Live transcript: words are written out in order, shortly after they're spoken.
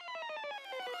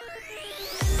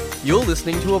You're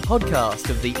listening to a podcast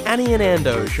of the Annie and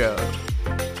Ando Show.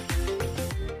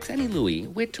 Annie Louie,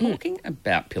 we're talking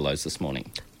about pillows this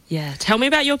morning. Yeah, tell me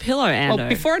about your pillow, Ando. Well,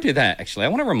 before I do that, actually, I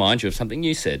want to remind you of something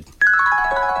you said.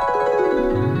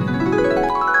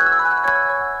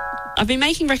 I've been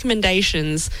making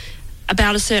recommendations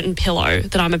about a certain pillow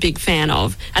that I'm a big fan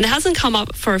of, and it hasn't come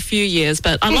up for a few years,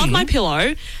 but I love my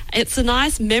pillow. It's a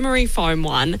nice memory foam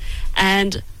one,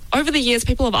 and over the years,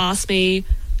 people have asked me,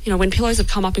 you know, when pillows have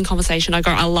come up in conversation, I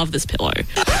go, I love this pillow.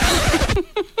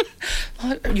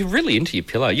 You're really into your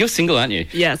pillow. You're single, aren't you?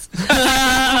 Yes.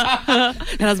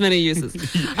 It has many uses.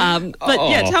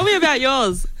 Yeah, tell me about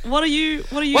yours. What are you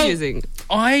using?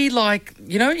 I like,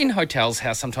 you know, in hotels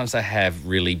how sometimes they have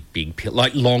really big,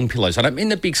 like long pillows. I don't mean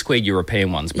the big square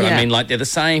European ones, but I mean like they're the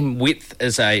same width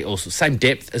or same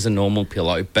depth as a normal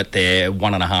pillow, but they're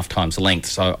 1.5 times the length.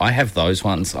 So I have those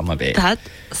ones on my bed. That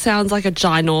sounds like a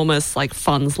ginormous, like,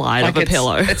 fun slide of a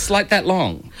pillow. It's like that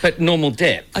long, but normal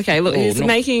depth. Okay, look, he's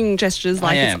making gestures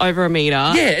like it's over a metre.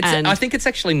 Yeah, I think it's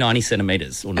actually 90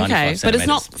 centimetres or 95 centimetres. But it's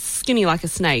not skinny like a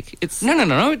snake. It's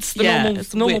No. It's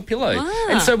the normal pillow. Ah.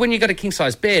 And so when you've got a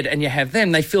king-size bed and you have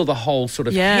them, they fill the whole sort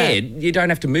of head. You don't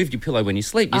have to move your pillow when you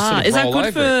sleep. You sort of is roll that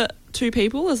over good for two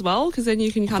people as well? Because then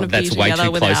you can kind of be That's way together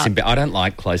too without... close in bed. I don't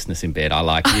like closeness in bed. I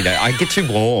like, I get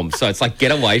too warm. So it's like,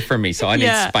 get away from me. So I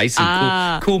need space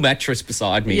and cool mattress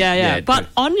beside me. Yeah. But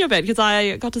on your bed, because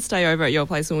I got to stay over at your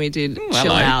place when we did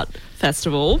Chill Out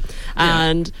Festival,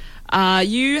 and...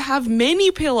 you have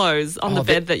many pillows on the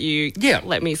bed that you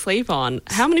let me sleep on.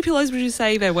 How many pillows would you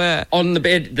say there were? On the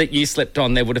bed that you slept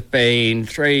on, there would have been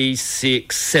 3,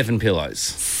 6, 7 pillows.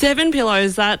 7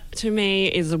 pillows, that to me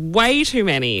is way too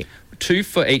many. 2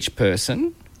 for each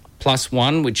person, plus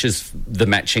 1, which is the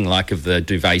matching like of the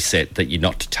duvet set that you're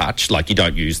not to touch. Like, you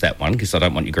don't use that one because I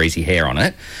don't want your greasy hair on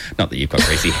it. Not that you've got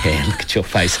greasy hair. Look at your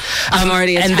face. I'm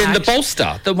already attacked. And then the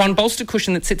bolster, the one bolster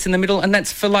cushion that sits in the middle, and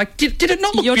that's for like, did it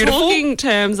not look You're beautiful? You're talking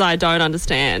terms I don't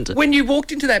understand. When you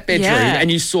walked into that bedroom and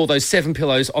you saw those 7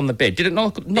 pillows on the bed, did it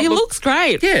not look... It looks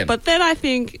great. Yeah. But then I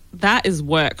think that is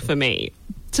work for me.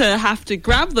 To have to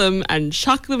grab them and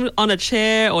chuck them on a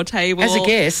chair or table. As a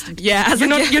guest? Yeah, as a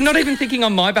guest. You're not even thinking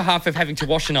on my behalf of having to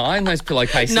wash and iron those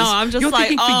pillowcases. No, I'm just you're like,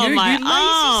 thinking for you, my you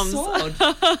arms.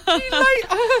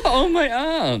 My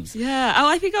arms. Yeah. Oh,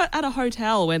 I think at a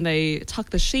hotel when they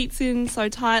tuck the sheets in so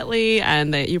tightly,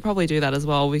 and you probably do that as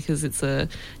well because it's a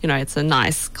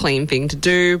nice, clean thing to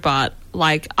do. But,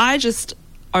 like, I just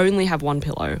only have one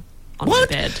pillow on my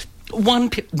bed.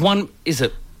 One, is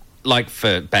it... like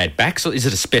for bad backs, or is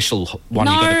it a special one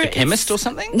you got at the chemist or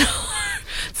something? No,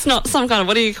 it's not some kind of,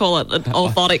 what do you call it, an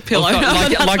orthotic pillow.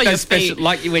 Like those special,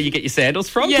 like where you get your sandals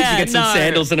from? Yeah, you get some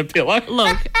sandals and a pillow.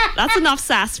 Look, that's enough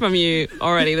sass from you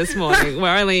already this morning.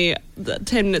 We're only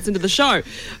 10 minutes into the show.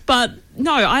 But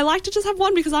no, I like to just have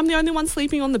one because I'm the only one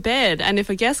sleeping on the bed. And if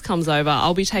a guest comes over,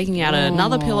 I'll be taking out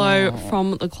another pillow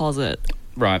from the closet.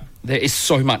 Right. There is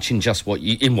so much in what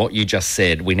you just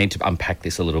said. We need to unpack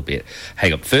this a little bit.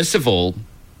 Hang on. First of all,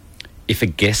 if a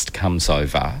guest comes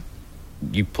over,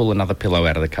 you pull another pillow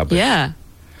out of the cupboard. Yeah.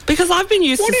 Because I've been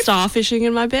used to starfishing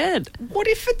in my bed. What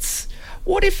if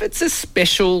it's a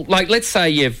special, like, let's say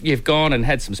you've gone and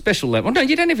had some special lemonade. No,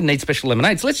 you don't even need special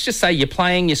lemonades. Let's just say you're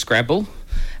playing your Scrabble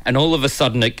and all of a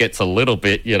sudden it gets a little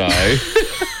bit,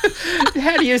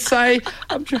 how do you say,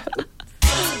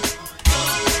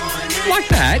 like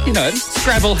that,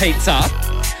 Scrabble heats up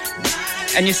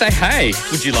and you say, hey,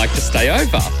 would you like to stay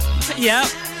over? Yep.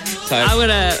 So I'm going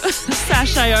to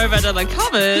sashay over to the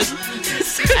cupboard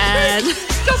and...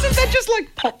 Doesn't that just,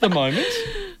 like, pop the moment?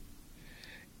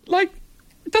 Like,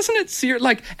 doesn't it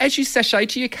like, as you sashay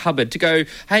to your cupboard to go,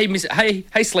 hey,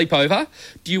 sleepover,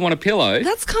 do you want a pillow?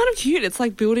 That's kind of cute. It's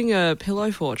like building a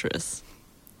pillow fortress.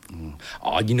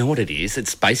 Oh, you know what it is?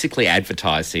 It's basically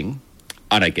advertising.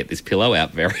 I don't get this pillow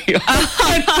out very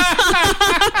often.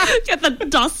 Get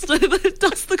dust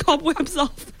the cobwebs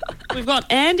off. We've got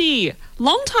Andy,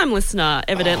 long-time listener,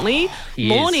 evidently.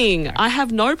 Morning. I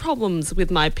have no problems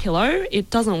with my pillow. It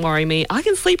doesn't worry me. I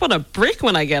can sleep on a brick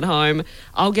when I get home.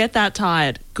 I'll get that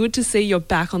tired. Good to see you're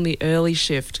back on the early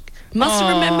shift. Must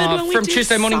have remembered when we from did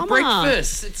Tuesday morning summer.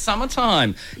 breakfast. It's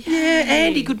summertime. Yeah,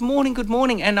 Andy, good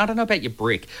morning. And I don't know about your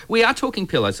brick. We are talking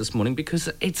pillows this morning because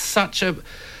it's such a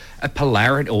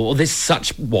polarity, or there's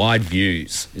such wide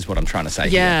views, is what I'm trying to say.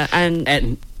 Yeah, here.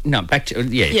 And no, back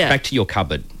to your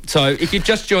cupboard. So if you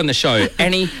just joined the show,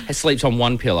 Annie sleeps on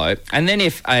one pillow, and then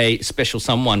if a special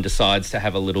someone decides to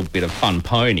have a little bit of fun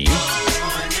pony,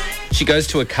 she goes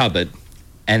to a cupboard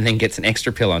and then gets an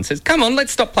extra pillow and says, come on,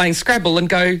 let's stop playing Scrabble and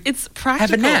go It's practical.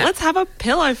 have a nap. Let's have a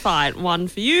pillow fight. One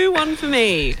for you, one for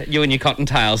me. You and your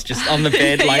cottontails just on the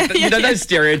bed, those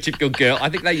stereotypical girl. I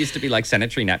think they used to be like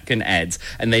sanitary napkin ads,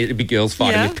 and there'd be girls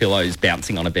fighting with pillows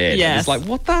bouncing on a bed. Yes. It was like,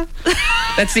 what the?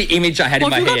 That's the image I had in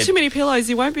my Well, if head. you've got too many pillows,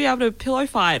 you won't be able to pillow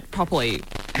fight properly.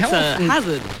 It's a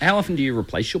hazard. How often do you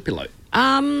replace your pillow?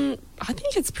 I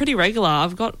think it's pretty regular.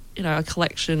 I've got, a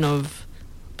collection of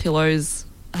pillows,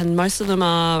 and most of them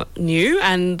are new,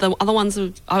 and the other ones,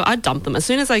 I dump them as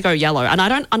soon as they go yellow. And I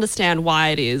don't understand why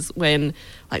it is when,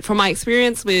 like, from my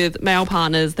experience with male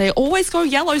partners, they always go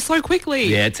yellow so quickly.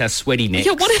 Yeah, it's our sweaty necks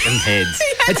Yeah, what is- and heads.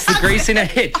 Yeah, It's the grease in our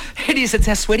head. It's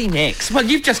our sweaty necks. Well,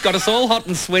 you've just got us all hot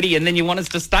and sweaty, and then you want us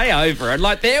to stay over. And,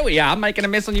 like, there we are, making a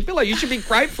mess on your pillow. You should be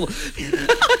grateful.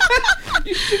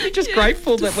 You should be just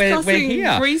grateful that we're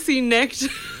here. Greasy necked.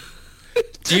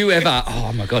 Do you ever,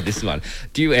 oh my God, this is one.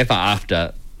 Do you ever,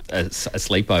 after a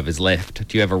sleepover's left,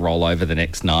 do you ever roll over the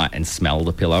next night and smell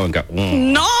the pillow and go,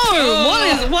 No!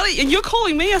 You're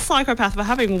calling me a psychopath for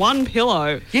having one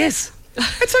pillow. Yes.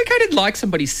 It's okay to like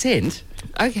somebody's scent.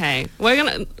 Okay,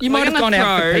 You might have gone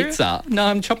out for pizza. No,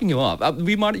 I'm chopping you up.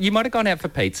 You might have gone out for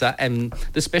pizza, and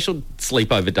the special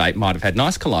sleepover date might have had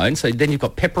nice cologne. So then you've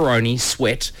got pepperoni,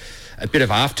 sweat, a bit of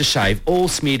aftershave, all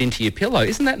smeared into your pillow.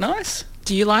 Isn't that nice?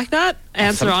 Do you like that?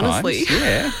 Answer Sometimes, honestly.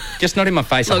 Yeah, just not in my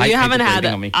face. Look, I hate you haven't people had.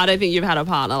 breathing on me. I don't think you've had a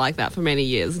partner like that for many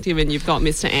years. Given you've got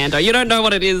Mr. Ando, you don't know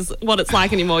what it's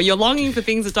like anymore. You're longing for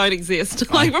things that don't exist.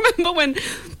 Like, remember when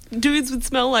dudes would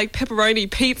smell like pepperoni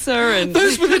pizza and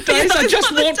those were the days.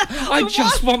 I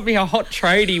just want me a hot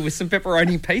tradie with some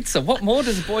pepperoni pizza. What more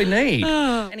does a boy need?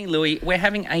 Annie Louie, we're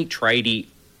having a tradie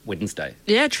Wednesday.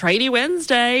 Yeah, Tradie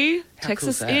Wednesday. Text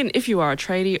us that? in if you are a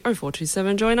tradie.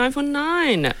 0427 joy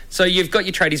 949. So you've got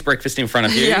your tradies breakfast in front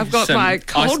of you. Yeah, I've got some my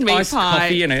cold meat iced pie.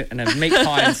 coffee and a meat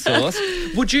pie and sauce.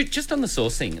 Would you, just on the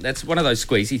sauce thing, that's one of those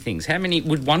squeezy things. How many,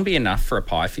 would one be enough for a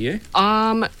pie for you?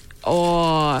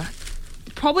 Or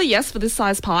probably yes for this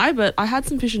size pie, but I had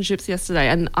some fish and chips yesterday,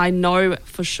 and I know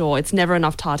for sure it's never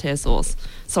enough tartare sauce.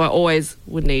 So I always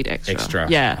would need extra.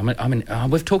 Yeah. I mean,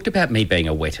 we've talked about me being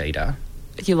a wet eater.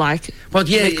 You like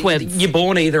liquids. You're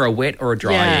born either a wet or a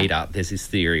dry Yeah. eater. There's this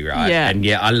theory, right? Yeah. And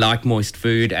I like moist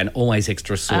food and always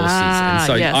extra sauces. And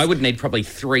so yes. I would need probably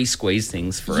 3 squeeze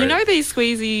things for it. You know these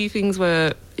squeezy things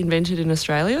were invented in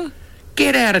Australia?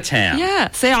 Get out of town. Yeah.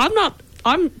 See,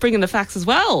 I'm bringing the facts as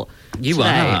well. You today.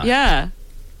 are. Yeah.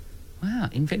 Wow,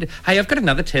 invented. Hey, I've got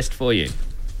another test for you.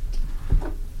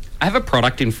 I have a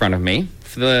product in front of me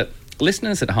for the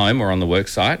listeners at home or on the work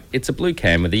site. It's a blue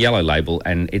can with a yellow label,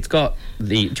 and it's got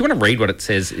the... Do you want to read what it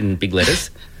says in big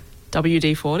letters?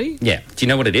 WD-40? Yeah. Do you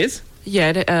know what it is?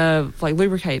 Yeah, it like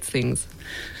lubricates things.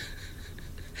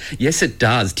 Yes, it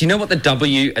does. Do you know what the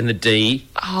W and the D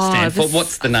stand for?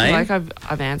 What's the name? I feel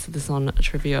like I've answered this on a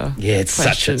trivia. Yeah, it's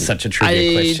question. such a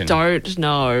trivia question. I don't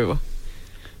know.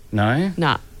 No?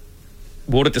 Nah.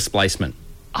 Water displacement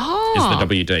is the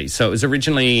WD. So it was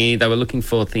originally, they were looking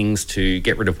for things to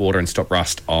get rid of water and stop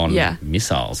rust on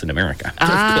missiles in America. Of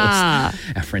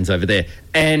course. Our friends over there.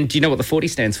 And do you know what the 40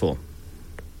 stands for?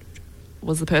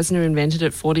 Was the person who invented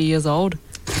it 40 years old?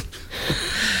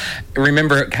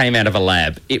 Remember, it came out of a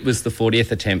lab. It was the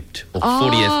 40th attempt or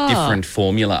 40th different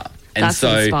formula. And that's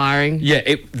inspiring. Yeah,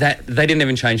 they didn't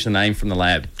even change the name from the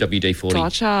lab, WD-40.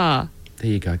 Gotcha.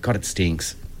 There you go. God, it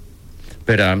stinks.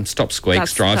 But Stop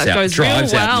Squeaks that goes real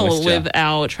out well moisture. with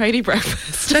our tradie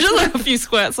breakfast. Just like a few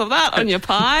squirts of that on your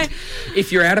pie.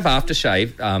 If you're out of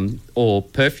aftershave or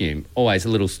perfume, always a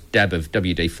little dab of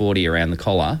WD-40 around the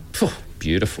collar. Phew,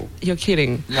 beautiful. You're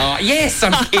kidding. No, yes,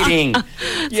 I'm kidding.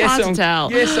 Hard to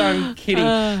tell. Yes, I'm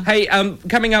kidding. Hey,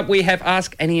 coming up, we have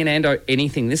Ask Annie and Ando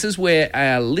Anything. This is where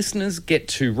our listeners get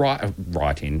to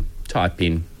write in, type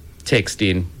in, text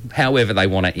in, however they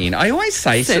want it in. I always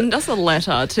say... Send us a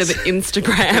letter to the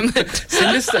Instagram.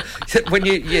 Send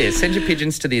us send your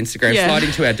pigeons to the Instagram. Yeah. Slide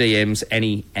into our DMs,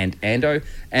 Annie and Ando.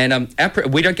 And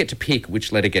we don't get to pick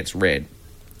which letter gets read.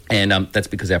 And that's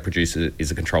because our producer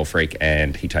is a control freak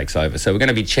and he takes over. So we're going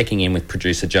to be checking in with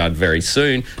producer Judd very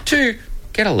soon to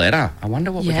get a letter. I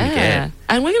wonder what we can get.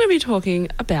 And we're going to be talking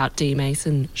about D.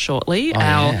 Mason shortly.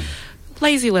 Our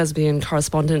lazy lesbian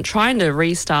correspondent trying to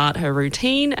restart her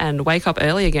routine and wake up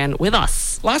early again with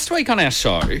us. Last week on our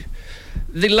show,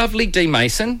 the lovely Dee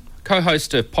Mason,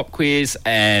 co-host of Pop Quiz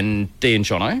and Dee and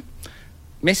Jono,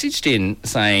 messaged in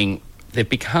saying they've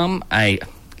become a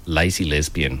lazy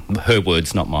lesbian. Her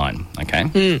words, not mine,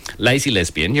 okay? Lazy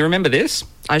lesbian. You remember this?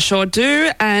 I sure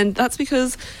do, and that's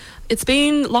because it's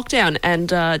been lockdown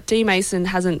and Dee Mason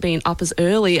hasn't been up as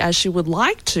early as she would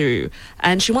like to,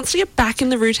 and she wants to get back in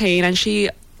the routine, and she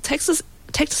texts us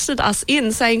texted us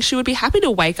in saying she would be happy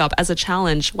to wake up as a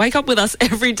challenge. Wake up with us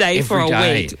every day for a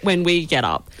week when we get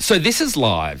up. So this is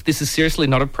live. This is seriously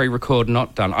not a pre-record,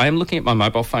 not done. I am looking at my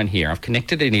mobile phone here. I've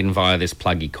connected it in via this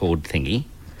pluggy cord thingy,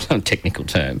 technical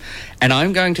term, and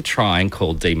I'm going to try and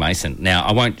call Dee Mason. Now,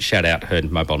 I won't shout out her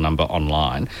mobile number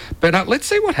online, but let's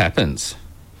see what happens.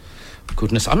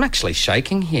 Goodness, I'm actually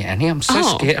shaking here, Annie. I'm so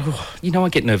scared. Oh, you know I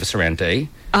get nervous around Dee.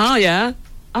 Oh, yeah.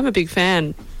 I'm a big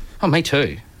fan. Oh, me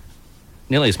too.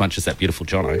 Nearly as much as that beautiful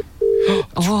Jono.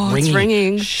 It's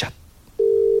ringing. Shut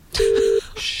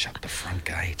the front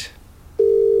gate.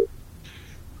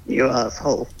 You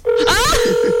asshole.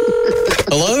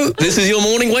 Hello, this is your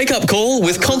morning wake-up call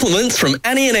with compliments from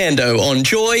Annie and Ando on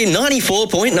Joy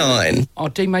 94.9. Oh,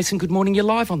 Dee Mason, good morning. You're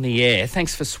live on the air.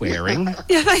 Thanks for swearing.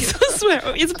 Yeah, thanks for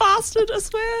swearing. Is bastard a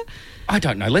swear? I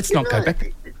don't know. Let's not go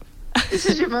back. This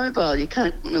is your mobile. You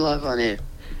can't be live on air.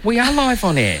 We are live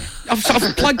on air. I've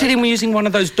plugged it in. We're using one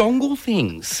of those dongle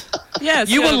things. Yes.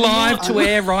 You are live to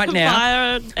air right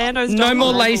now. No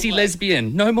more lazy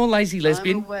lesbian. No more lazy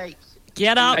lesbian.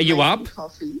 Get up. Are you up?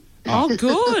 Coffee. Oh,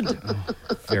 good.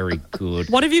 Very good.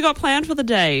 What have you got planned for the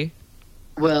day?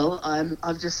 Well,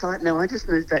 I've decided now. I just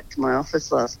moved back to my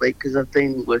office last week because I've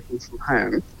been working from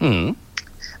home.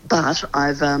 But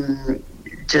I've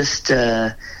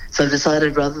so I've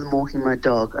decided rather than walking my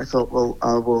dog, I thought, well,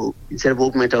 I will, instead of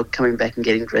walking my dog, coming back and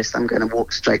getting dressed, I'm going to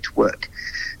walk straight to work.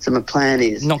 So my plan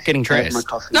is not getting dressed. Have my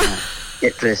coffee now,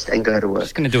 get dressed and go to work.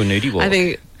 Just going to do a nudie walk. I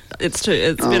think it's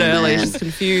a bit early. Just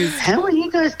confused. How are you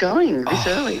guys going this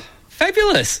early?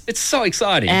 Fabulous. It's so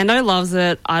exciting. Ando loves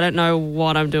it. I don't know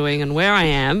what I'm doing and where I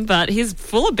am, but he's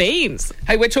full of beans.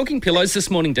 Hey, we're talking pillows this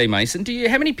morning, Dee Mason.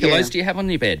 How many pillows do you have on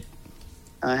your bed?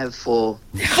 I have 4.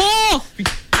 4!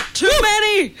 Too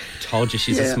many! Told you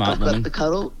she's a smart woman.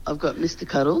 I've got Mr.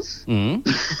 Cuddles.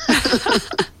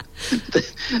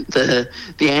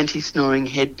 the anti-snoring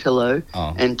head pillow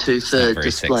and 2 for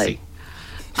display.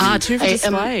 Sexy. 2 for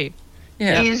display.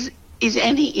 Yeah. Is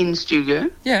Annie in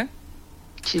studio? Yeah.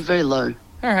 She's very low.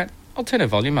 All right. I'll turn her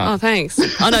volume up. Oh, thanks.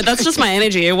 Oh, no, that's just my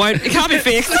energy. It can't be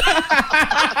fixed.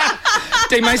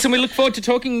 Dee Mason, we look forward to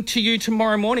talking to you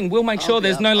tomorrow morning. We'll make sure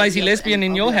there's no lazy lesbian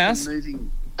in your house.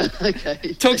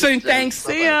 Okay. Talk soon. Thanks.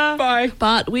 See ya. Bye.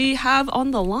 But we have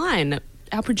on the line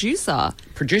our producer.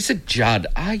 Producer Judd,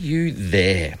 are you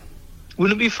there?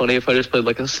 Wouldn't it be funny if I just played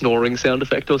like a snoring sound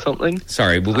effect or something?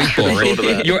 Sorry, will we bore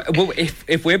you?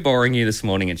 If we're boring you this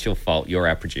morning, it's your fault. You're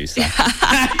our producer.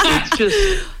 It's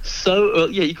just so...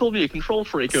 you called me a control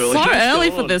freak earlier. So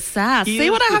early for this sass. See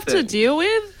what I have to deal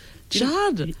with?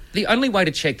 Judd. The only way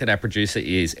to check that our producer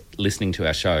is listening to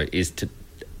our show is to,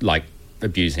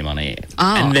 abuse him on air.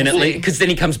 Oh, and then because then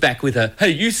he comes back with a,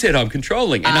 hey, you said I'm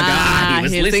controlling. And I go, he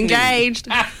was he's listening. Engaged.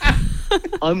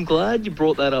 I'm glad you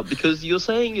brought that up because you're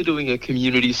saying you're doing a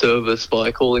community service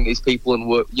by calling these people and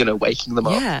waking them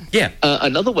up. Yeah.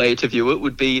 Another way to view it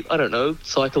would be, I don't know,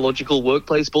 psychological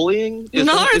workplace bullying.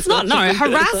 It's not. No,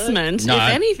 harassment. No. If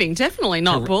anything, definitely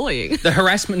not bullying. The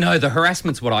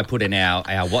harassment's what I put in our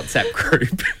WhatsApp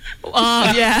group.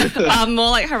 Oh, yeah.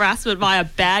 More like harassment via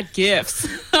bad gifts.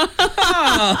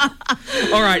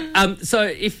 All right. So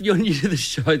if you're new to the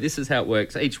show, this is how it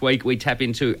works. Each week we tap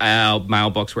into our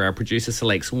mailbox where our producer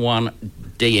selects one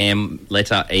DM,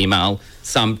 letter, email,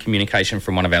 some communication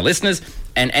from one of our listeners,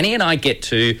 and Annie and I get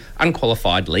to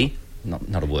unqualifiedly,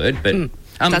 not a word, but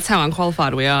that's how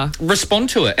unqualified we are. Respond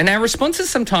to it. And our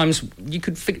responses sometimes, you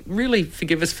could really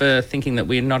forgive us for thinking that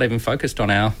we're not even focused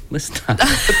on our listener at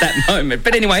that moment.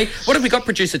 But anyway, what have we got,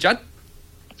 Producer Judd?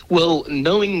 Well,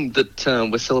 knowing that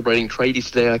we're celebrating tradies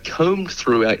today, I combed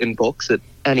through our inbox at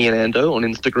Annie and Ando on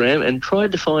Instagram and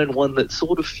tried to find one that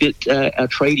sort of fit our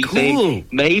tradie theme.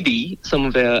 Maybe some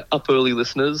of our up early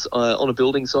listeners on a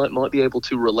building site might be able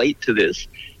to relate to this.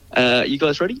 You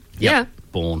guys ready? Yeah.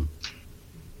 Born.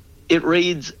 It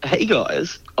reads, hey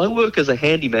guys, I work as a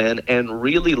handyman and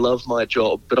really love my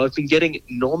job, but I've been getting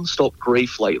non-stop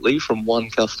grief lately from one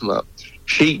customer.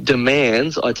 She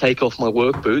demands I take off my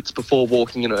work boots before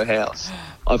walking in her house.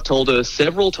 I've told her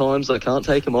several times I can't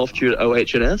take them off due to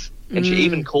OH&S, and she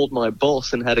even called my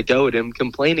boss and had a go at him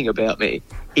complaining about me.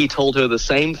 He told her the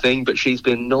same thing, but she's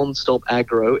been non-stop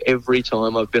aggro every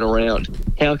time I've been around.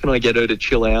 How can I get her to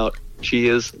chill out?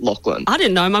 Cheers, Lachlan. I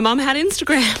didn't know my mum had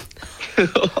Instagram.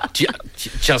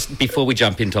 Just before we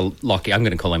jump into Lockie, I'm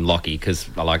going to call him Lockie because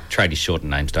I like tradies shorten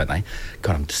names, don't they?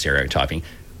 God, I'm stereotyping.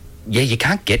 Yeah, you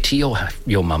can't get to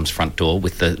your mum's front door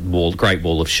with the Great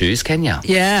Wall of Shoes, can you?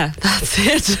 Yeah, that's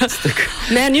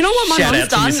it. Man, you know what my mum's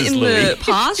done in the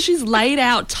past? She's laid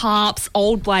out tarps,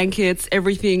 old blankets,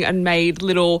 everything, and made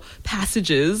little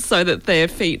passages so that their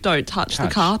feet don't touch the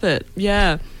carpet.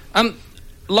 Yeah.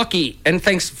 Lockie, and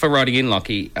thanks for writing in,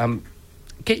 Lockie.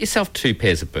 Get yourself 2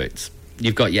 pairs of boots.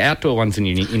 You've got your outdoor ones and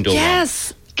your indoor ones.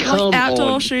 Yes. Come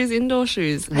outdoor on. shoes, indoor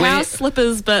shoes. House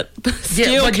slippers, but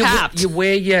steel but capped. you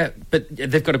wear your... But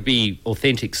they've got to be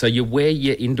authentic. So you wear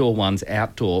your indoor ones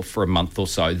outdoor for a month or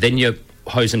so. Then you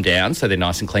hose them down so they're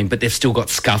nice and clean, but they've still got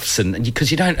scuffs, and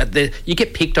because you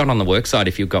get picked on the work site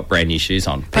if you've got brand new shoes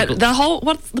on. But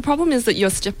the problem is that you're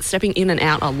stepping in and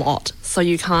out a lot, so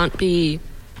you can't be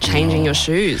changing your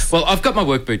shoes. Well, I've got my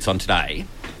work boots on today.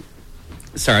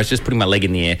 Sorry, I was just putting my leg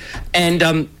in the air.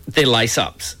 And they're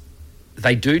lace-ups.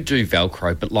 They do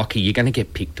Velcro, but Lockie, you're going to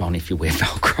get picked on if you wear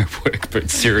Velcro work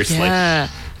boots, seriously. Yeah.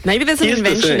 Maybe there's an Here's the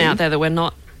invention thing. out there that we're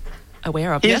not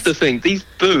aware of. Here's the thing. These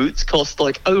boots cost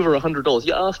like over $100.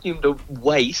 You're asking them to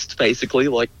waste basically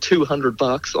like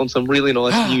 $200 on some really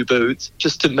nice new boots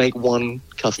just to make one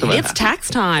customer It's happy. tax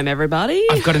time, everybody.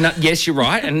 I've got yes, you're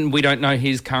right, and we don't know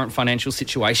his current financial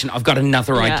situation. I've got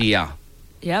another Yeah. idea.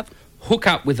 Yep. Hook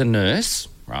up with a nurse,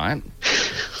 right?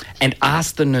 And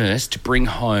ask the nurse to bring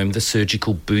home the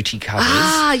surgical booty covers.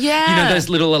 Ah, yeah. You know, those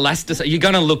little elastic... You're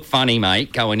going to look funny,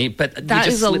 mate, going in, but That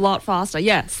you is just a lot faster.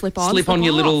 Yeah, slip on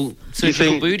your off. little surgical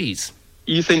think- booties.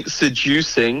 You think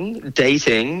seducing,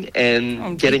 dating,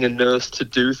 and getting a nurse to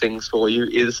do things for you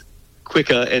is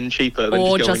quicker and cheaper than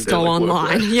Or just going just to, go like, work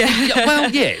online. there? Yeah. Yeah,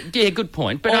 well, yeah, good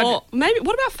point. But Or maybe,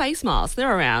 what about face masks?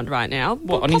 They're around right now.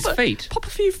 What, on his feet? Pop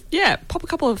a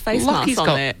couple of face masks on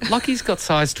there. Lucky's got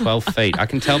size 12 feet. I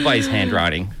can tell by his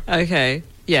handwriting. Okay.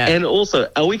 Yeah. And also,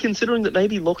 are we considering that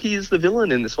maybe Lockie is the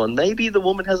villain in this one? Maybe the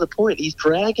woman has a point. He's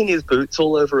dragging his boots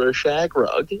all over a shag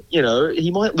rug. You know,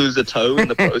 he might lose a toe in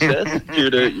the process due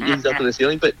to he's up in the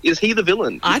ceiling. But is he the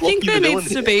villain? I Is think Lockie there the villain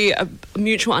needs to here? be a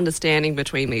mutual understanding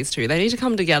between these two. They need to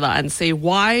come together and see,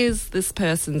 why is this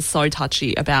person so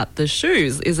touchy about the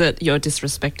shoes? Is it you're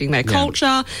disrespecting their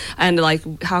culture? And like,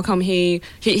 how come he's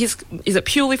is it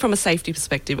purely from a safety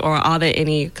perspective, or are there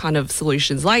any kind of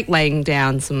solutions like laying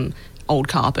down some old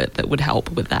carpet that would help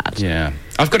with that? Yeah.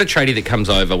 I've got a tradie that comes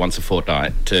over once a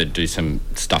fortnight to do some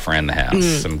stuff around the house,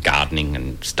 some gardening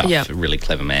and stuff. Yep. A really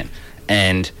clever man.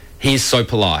 And he's so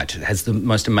polite, has the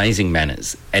most amazing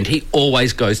manners, and he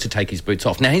always goes to take his boots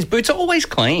off. Now, his boots are always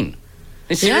clean.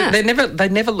 Yeah. They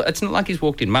never, it's not like he's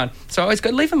walked in mud. So I always go,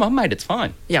 leave them on, mate, it's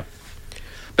fine. Yep.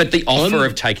 But the offer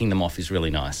of taking them off is really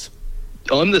nice.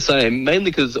 I'm the same,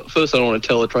 mainly because first I don't want to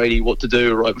tell a tradie what to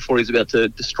do right before he's about to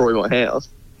destroy my house.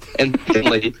 And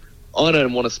secondly, I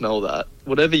don't want to smell that.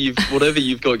 Whatever you've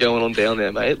got going on down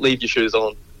there, mate, leave your shoes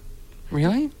on.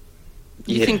 Really?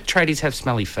 You Yeah. think tradies have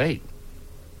smelly feet?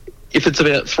 If it's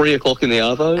about 3 o'clock in the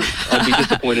arvo, I'd be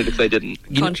disappointed if they didn't.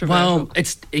 Controversial. Well,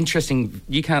 it's interesting.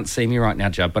 You can't see me right now,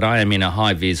 Judd, but I am in a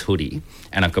high-vis hoodie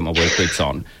and I've got my work boots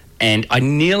on. And I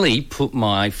nearly put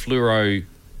my fluoro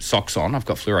socks on. I've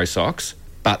got fluoro socks,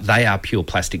 but they are pure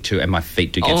plastic too, and my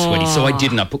feet do get sweaty. So I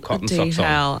didn't. I put cotton socks on.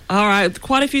 Detail. All right,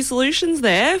 quite a few solutions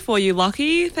there for you,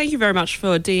 Lockie. Thank you very much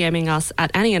for DMing us at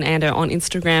Annie and Ando on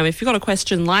Instagram. If you've got a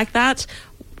question like that,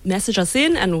 message us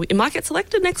in and it might get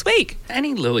selected next week.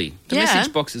 Annie Louie, the Yeah.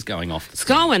 message box is going off. It's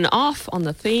going off on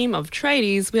the theme of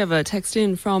tradies. We have a text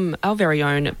in from our very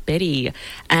own Betty.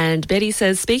 And Betty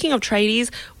says, speaking of tradies,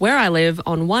 where I live,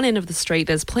 on one end of the street,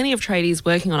 there's plenty of tradies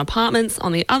working on apartments.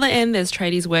 On the other end, there's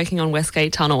tradies working on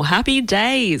Westgate Tunnel. Happy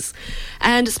days.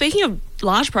 And speaking of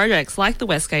large projects like the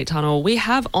Westgate Tunnel, we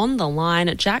have on the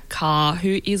line Jack Carr,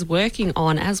 who is working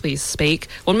on, as we speak,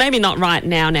 well, maybe not right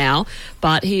now,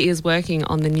 but he is working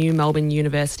on the new Melbourne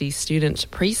University student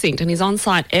precinct, and he's on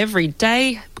site every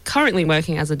day, currently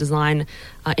working as a design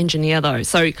engineer, though.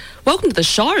 So welcome to the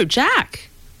show, Jack.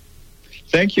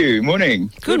 Thank you.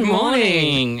 Morning. Good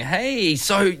morning. Hey,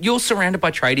 so you're surrounded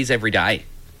by tradies every day.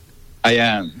 I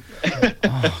am.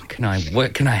 Oh, can I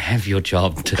have your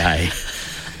job today?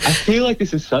 I feel like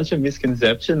this is such a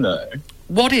misconception, though.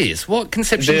 What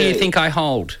conception do you think I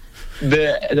hold?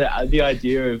 The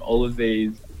idea of all of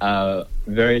these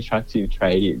very attractive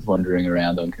tradies wandering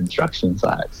around on construction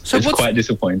sites So is what's- quite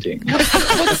disappointing.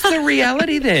 What's the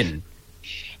reality then?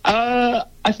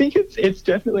 I think it's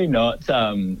definitely not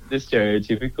the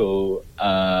stereotypical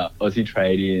Aussie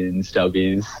tradie in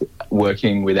stubbies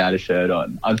working without a shirt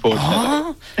on, unfortunately.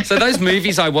 Oh, so those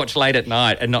movies I watch late at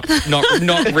night are not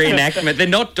reenactment. They're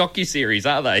not docuseries,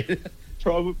 are they?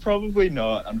 Probably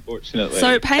not, unfortunately.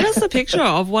 So paint us a picture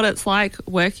of what it's like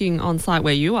working on site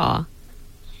where you are.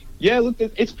 Yeah, look,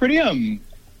 it's pretty,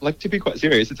 like, to be quite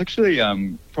serious, it's actually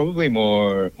probably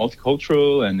more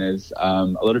multicultural, and there's a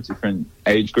lot of different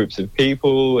age groups of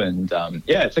people, and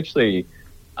yeah, it's actually,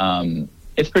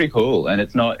 it's pretty cool, and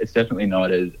it's definitely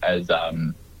not as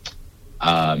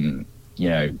you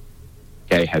know,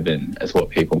 gay heaven as what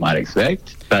people might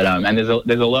expect. But and there's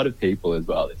a lot of people as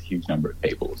well. There's a huge number of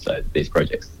people. So these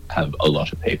projects have a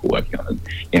lot of people working on them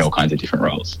in all kinds of different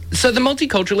roles. So the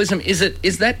multiculturalism,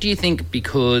 is that, do you think,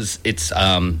 because it's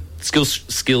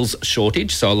skills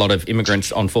shortage, so a lot of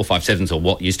immigrants on 457s, or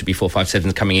what used to be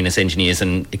 457s, coming in as engineers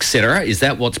and et cetera, is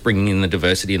that what's bringing in the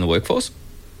diversity in the workforce?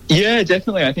 Yeah,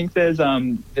 definitely. I think there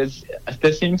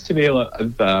seems to be a lot of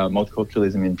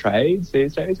multiculturalism in trades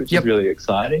these days, which is really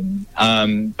exciting.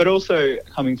 But also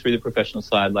coming through the professional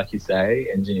side, like you say,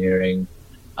 engineering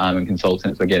and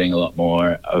consultants are getting a lot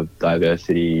more of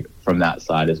diversity from that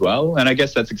side as well. And I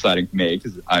guess that's exciting for me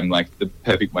because I'm like the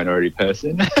perfect minority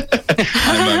person.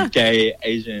 I'm gay,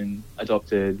 Asian,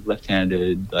 adopted,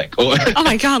 left-handed, oh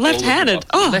my God, left-handed.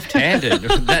 Left-handed.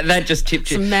 that just tipped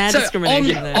you. Some mad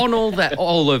discrimination there. On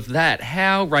all of that,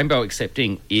 how rainbow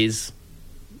accepting is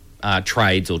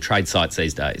trades or trade sites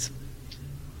these days?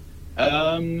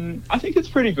 I think it's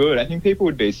pretty good. I think people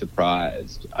would be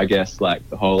surprised. I guess like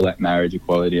the whole marriage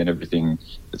equality and everything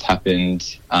that's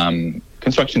happened.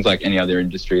 Construction's like any other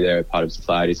industry; they're a part of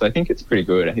society. So I think it's pretty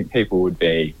good. I think people would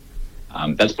be.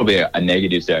 That's probably a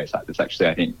negative stereotype. That's actually,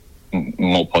 I think,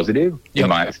 more positive in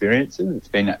my experiences. It's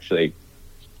been actually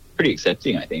pretty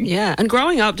accepting, I think. Yeah. And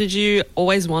growing up, did you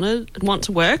always want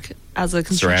to work as a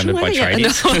construction worker? Surrounded by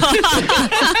tradies.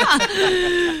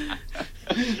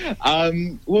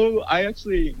 Well,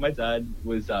 my dad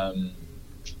was a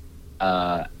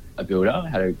builder,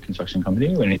 had a construction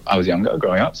company when I was younger,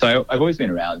 growing up. So I've always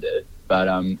been around it, but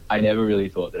I never really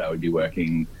thought that I would be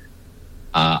working.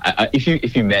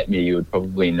 If you met me, you would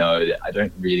probably know that I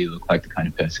don't really look like the kind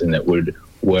of person that would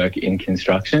work in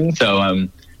construction. So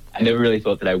I never really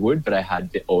thought that I would, but I had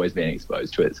always been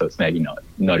exposed to it. So it's maybe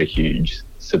not a huge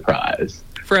surprise.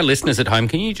 For our listeners at home,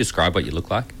 can you describe what you look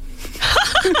like?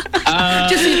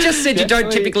 You just said you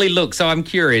don't typically look, so I'm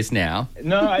curious now.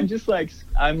 No, I'm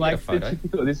like the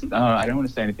typical. I don't want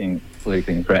to say anything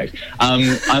politically incorrect.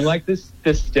 I'm like the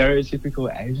stereotypical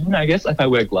Asian, I guess. Like I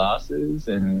wear glasses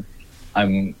and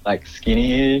I'm like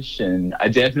skinny-ish, and I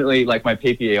definitely like my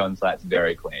PPE on site's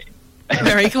very clean.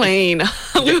 Very clean.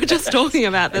 We were just talking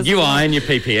about this. You iron your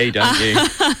PPE, don't you?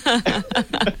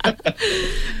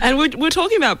 And we're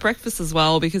talking about breakfast as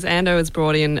well, because Ando has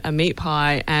brought in a meat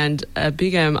pie and a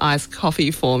Big M iced coffee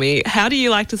for me. How do you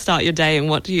like to start your day and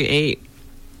what do you eat?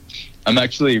 I'm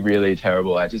actually really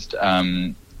terrible. I just,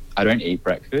 I don't eat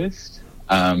breakfast,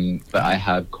 but I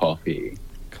have coffee.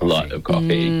 A lot of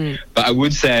coffee. But I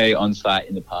would say on site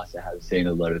in the past, I have seen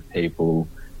a lot of people.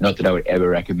 Not that I would ever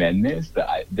recommend this,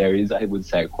 but there is, I would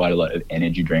say, quite a lot of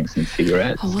energy drinks and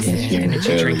cigarettes consumed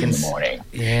early in the morning.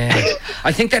 Yeah.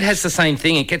 I think that has the same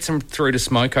thing. It gets them through to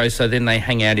smoko, so then they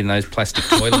hang out in those plastic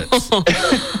toilets,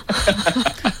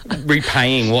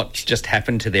 repaying what just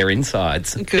happened to their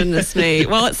insides. Goodness me.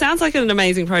 Well, it sounds like an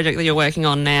amazing project that you're working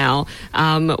on now.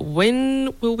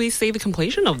 When will we see the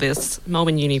completion of this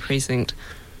Melbourne Uni precinct?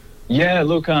 Yeah,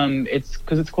 look, it's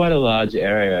because it's quite a large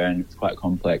area and it's quite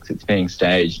complex. It's being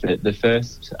staged, but the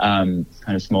first kind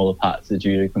of smaller parts are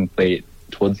due to complete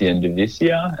towards the end of this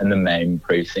year, and the main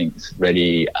precinct's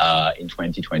ready in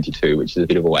 2022, which is a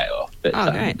bit of a way off. But,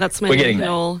 great! That's when we can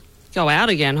all go out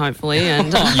again, hopefully, and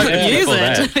use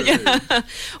it. Yeah.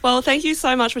 Well, thank you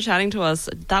so much for chatting to us.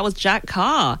 That was Jack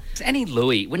Carr. It's Annie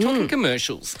Louie. We're talking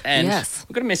commercials, and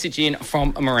we've got a message in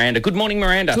from Miranda. Good morning,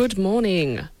 Miranda. Good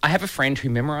morning. I have a friend who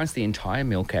memorised the entire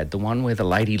milk ad, the one where the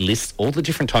lady lists all the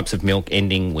different types of milk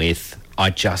ending with, I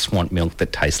just want milk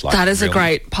that tastes like That is a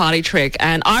great party trick,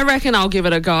 and I reckon I'll give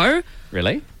it a go.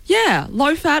 Really? Yeah,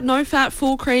 low fat, no fat,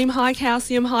 full cream, high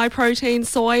calcium, high protein,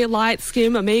 soy, light,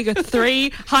 skim,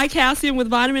 omega-3, high calcium with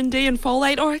vitamin D and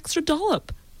folate, or extra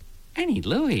dollop. Annie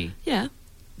Louie. Yeah.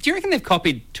 Do you reckon they've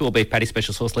copied two all beef patty,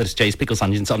 special sauce, lettuce, cheese, pickles,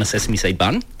 onions on a sesame seed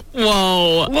bun?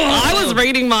 Whoa. I was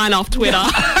reading mine off Twitter.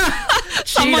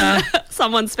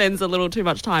 Someone spends a little too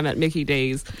much time at Mickey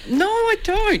D's. No, I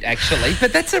don't actually.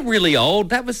 But that's a really old.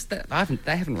 They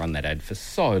haven't run that ad for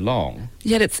so long.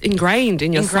 Yet it's ingrained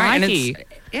in your psyche.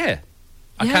 I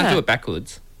can't do it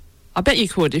backwards. I bet you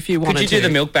could if you wanted to. Could you do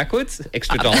the milk backwards?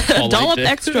 Extra dollop, dollop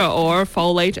extra or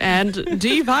folate and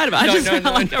D vitamin. I just felt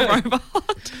like a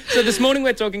robot. So this morning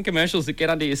we're talking commercials that get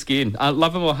under your skin.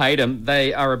 Love them or hate them,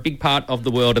 they are a big part of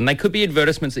the world, and they could be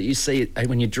advertisements that you see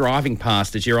when you're driving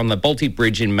past, as you're on the Balti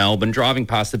Bridge in Melbourne, driving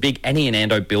past the big Annie and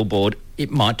Ando billboard. It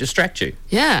might distract you.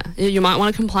 Yeah, you might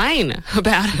want to complain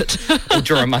about it. Or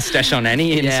draw a mustache on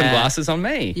Annie and some glasses on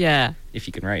me. Yeah. If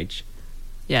you can reach.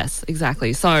 Yes,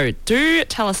 exactly. So do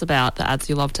tell us about the ads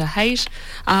you love to hate.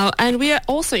 And we are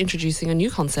also introducing a new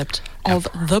concept of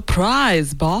the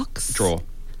prize box. Draw.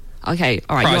 Okay,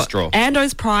 all right. Prize drawer.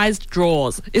 Ando's prized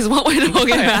drawers is what we're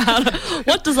talking about.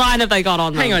 What design have they got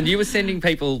on them? Hang on, you were sending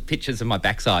people pictures of my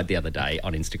backside the other day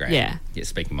on Instagram. Yeah. Yeah,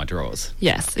 speaking of my drawers.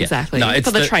 Yes, Yeah. exactly. No, it's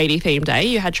for the the- tradie theme day,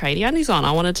 you had tradie undies on.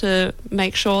 I wanted to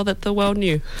make sure that the world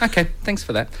knew. Okay, thanks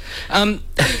for that.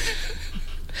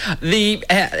 The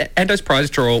Ando's prize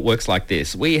drawer works like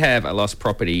this. We have a lost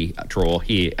property drawer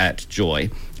here at Joy,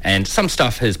 and some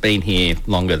stuff has been here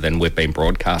longer than we've been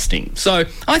broadcasting. So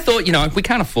I thought, if we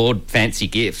can't afford fancy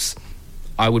gifts,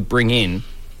 I would bring in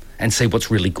and see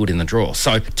what's really good in the drawer.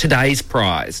 So today's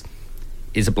prize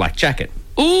is a black jacket.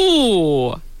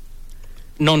 Ooh.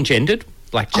 Non-gendered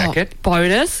black jacket. Oh,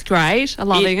 bonus. Great. I'm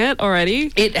loving it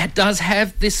already. It does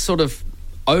have this sort of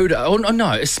odour. Oh,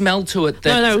 no, a smell to it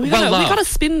that's No, we well-loved. got to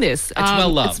spin this. It's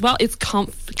well-loved. It's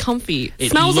comfy.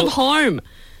 It Smells of home.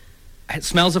 It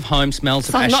smells of home, smells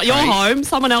of Not your ashtrays. home,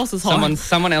 someone else's home.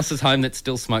 Someone else's home that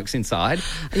still smokes inside.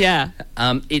 Yeah.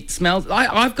 It smells.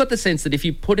 I've got the sense that if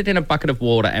you put it in a bucket of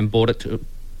water and brought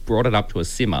it up to a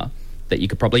simmer, that you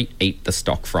could probably eat the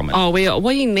stock from it. Oh,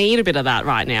 we need a bit of that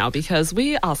right now because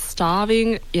we are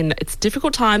starving it's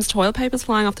difficult times. Toilet paper's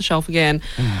flying off the shelf again.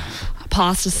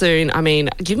 Pasta soon. I mean,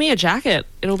 give me a jacket.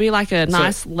 It'll be like a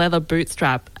nice leather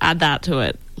bootstrap. Add that to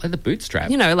it. Leather bootstrap.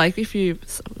 Like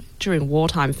during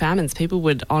wartime famines, people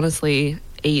would honestly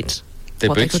eat Their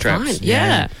what bootstraps. they could find.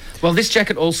 Yeah. Well, this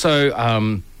jacket also,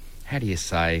 how do you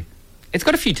say? It's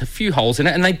got a few holes in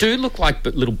it, and they do look like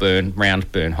little round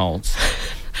burn holes.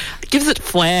 Gives it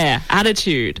flair,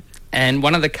 attitude. And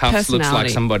one of the cuffs looks like Personality.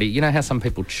 somebody. You know how some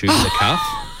people chew the cuff?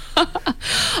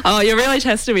 Oh, you're really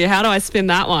testing me. How do I spin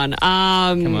that one?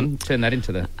 Come on, turn that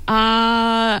into the...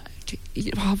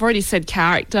 I've already said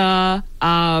character.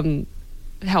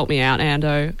 Help me out,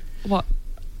 Ando. What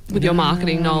with your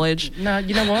marketing knowledge? No,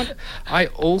 you know what? I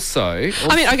also...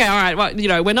 I mean, okay, all right.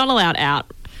 Well, we're not allowed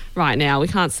out right now. We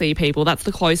can't see people. That's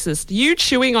the closest. You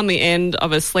chewing on the end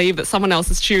of a sleeve that someone else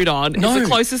has chewed on is the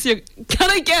closest you're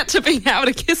going to get to being able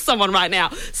to kiss someone right now.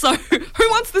 So who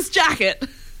wants this jacket?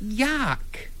 Yuck.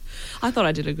 I thought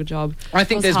I did a good job. I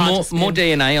think It was there's hard to more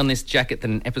spin. DNA on this jacket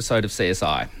than an episode of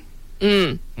CSI.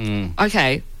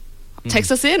 Okay.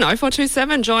 Text us in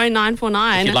 0427 Joy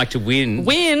 949. If you'd like to win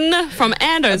from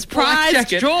Ando's black prize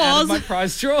jacket out of drawers. my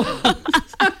prize drawer.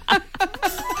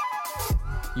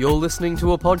 You're listening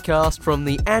to a podcast from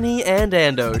the Annie and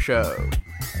Ando Show.